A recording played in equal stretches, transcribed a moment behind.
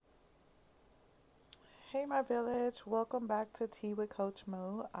Hey, my village. Welcome back to Tea with Coach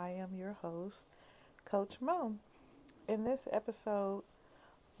Mo. I am your host, Coach Mo. In this episode,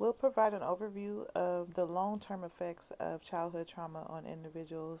 we'll provide an overview of the long term effects of childhood trauma on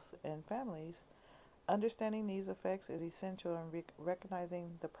individuals and families. Understanding these effects is essential in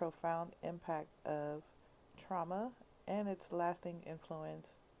recognizing the profound impact of trauma and its lasting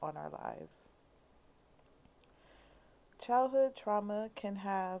influence on our lives. Childhood trauma can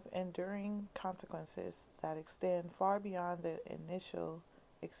have enduring consequences that extend far beyond the initial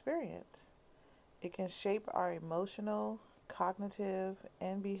experience. It can shape our emotional, cognitive,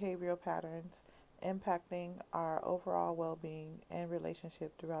 and behavioral patterns, impacting our overall well being and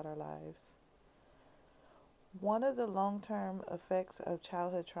relationship throughout our lives. One of the long term effects of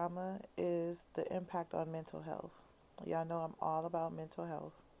childhood trauma is the impact on mental health. Y'all know I'm all about mental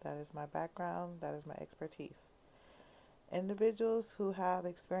health. That is my background, that is my expertise. Individuals who have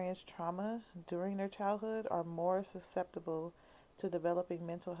experienced trauma during their childhood are more susceptible to developing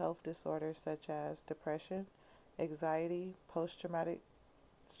mental health disorders such as depression, anxiety, post traumatic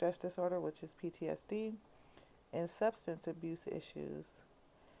stress disorder, which is PTSD, and substance abuse issues.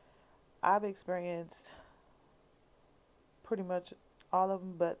 I've experienced pretty much all of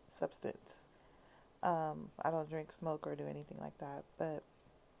them but substance. I don't drink, smoke, or do anything like that, but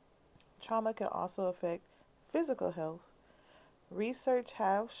trauma can also affect physical health. Research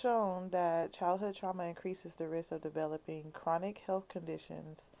have shown that childhood trauma increases the risk of developing chronic health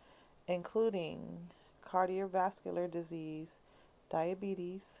conditions, including cardiovascular disease,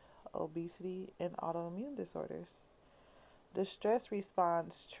 diabetes, obesity, and autoimmune disorders. The stress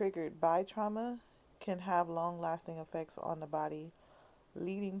response triggered by trauma can have long lasting effects on the body,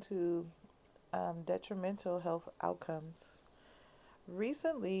 leading to detrimental health outcomes.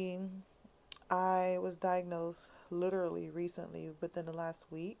 Recently, I was diagnosed literally recently within the last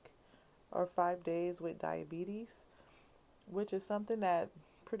week or 5 days with diabetes, which is something that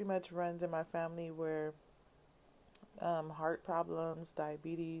pretty much runs in my family where heart problems,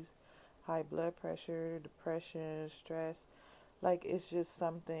 diabetes, high blood pressure, depression, stress, like it's just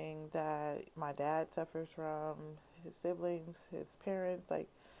something that my dad suffers from, his siblings, his parents, like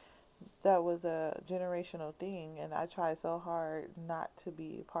that was a generational thing, and I try so hard not to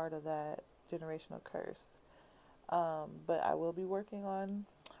be part of that generational curse. But I will be working on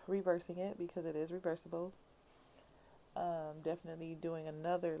reversing it because it is reversible. Definitely doing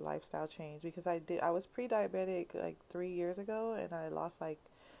another lifestyle change because I was pre-diabetic like 3 years ago, and I lost like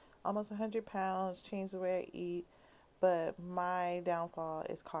almost 100 pounds, changed the way I eat, but my downfall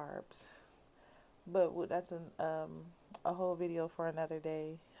is carbs. But that's a whole video for another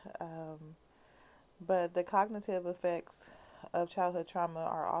day. But the cognitive effects of childhood trauma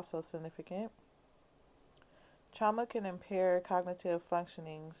are also significant. Trauma can impair cognitive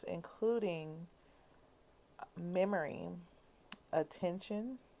functionings, including memory,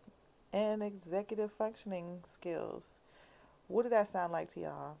 attention, and executive functioning skills. What did that sound like to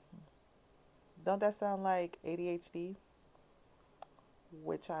y'all? Don't that sound like ADHD,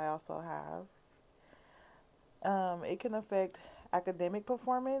 which I also have? It can affect academic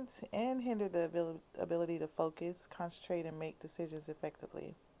performance and hinder the ability to focus, concentrate, and make decisions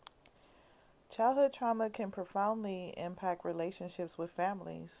effectively. Childhood trauma can profoundly impact relationships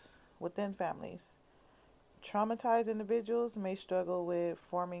within families. Traumatized individuals may struggle with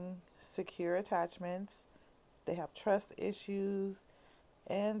forming secure attachments, they have trust issues,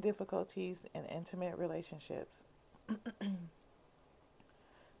 and difficulties in intimate relationships.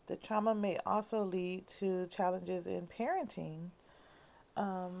 The trauma may also lead to challenges in parenting,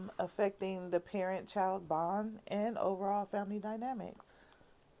 affecting the parent child bond and overall family dynamics.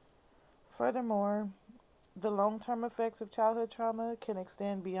 Furthermore, the long term effects of childhood trauma can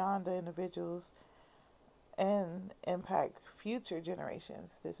extend beyond the individuals and impact future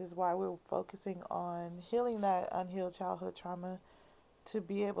generations. This is why we're focusing on healing that unhealed childhood trauma to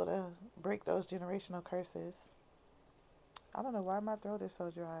be able to break those generational curses. I don't know why my throat is so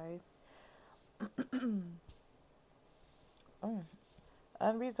dry. Mm.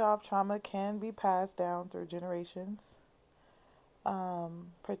 Unresolved trauma can be passed down through generations,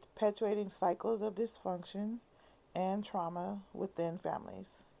 perpetuating cycles of dysfunction and trauma within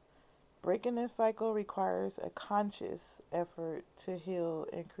families. Breaking this cycle requires a conscious effort to heal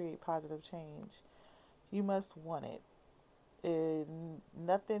and create positive change. You must want it.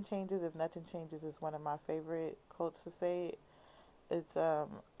 Nothing changes if nothing changes is one of my favorite quotes to say. It's I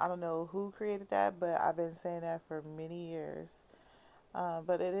don't know who created that, but I've been saying that for many years.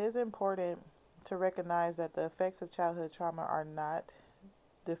 But it is important to recognize that the effects of childhood trauma are not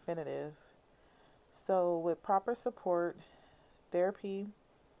definitive. So, with proper support, therapy,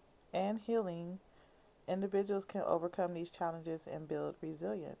 and healing, Individuals can overcome these challenges and build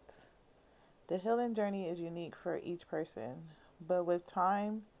resilience. The healing journey is unique for each person, but with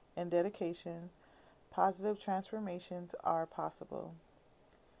time and dedication, positive transformations are possible.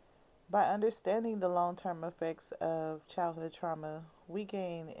 By understanding the long term effects of childhood trauma, we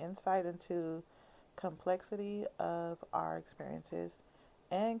gain insight into complexity of our experiences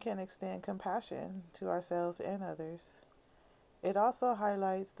and can extend compassion to ourselves and others. It also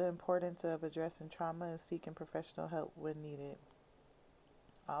highlights the importance of addressing trauma and seeking professional help when needed.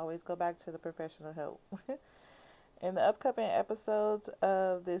 I always go back to the professional help. In the upcoming episodes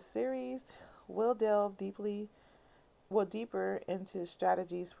of this series, we'll delve deeper into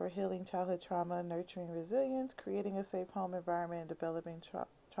strategies for healing childhood trauma, nurturing resilience, creating a safe home environment, and developing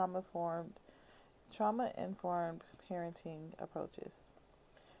trauma-informed parenting approaches.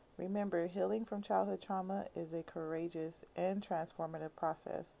 Remember, healing from childhood trauma is a courageous and transformative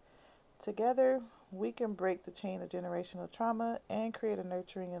process. Together, we can break the chain of generational trauma and create a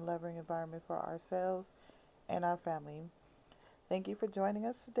nurturing and loving environment for ourselves and our family. Thank you for joining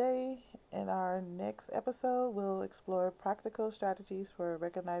us today. In our next episode, we'll explore practical strategies for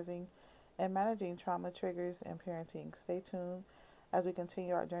recognizing and managing trauma triggers in parenting. Stay tuned as we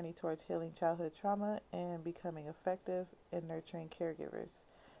continue our journey towards healing childhood trauma and becoming effective in nurturing caregivers.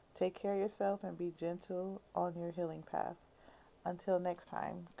 Take care of yourself and be gentle on your healing path. Until next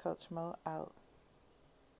time, Coach Mo out.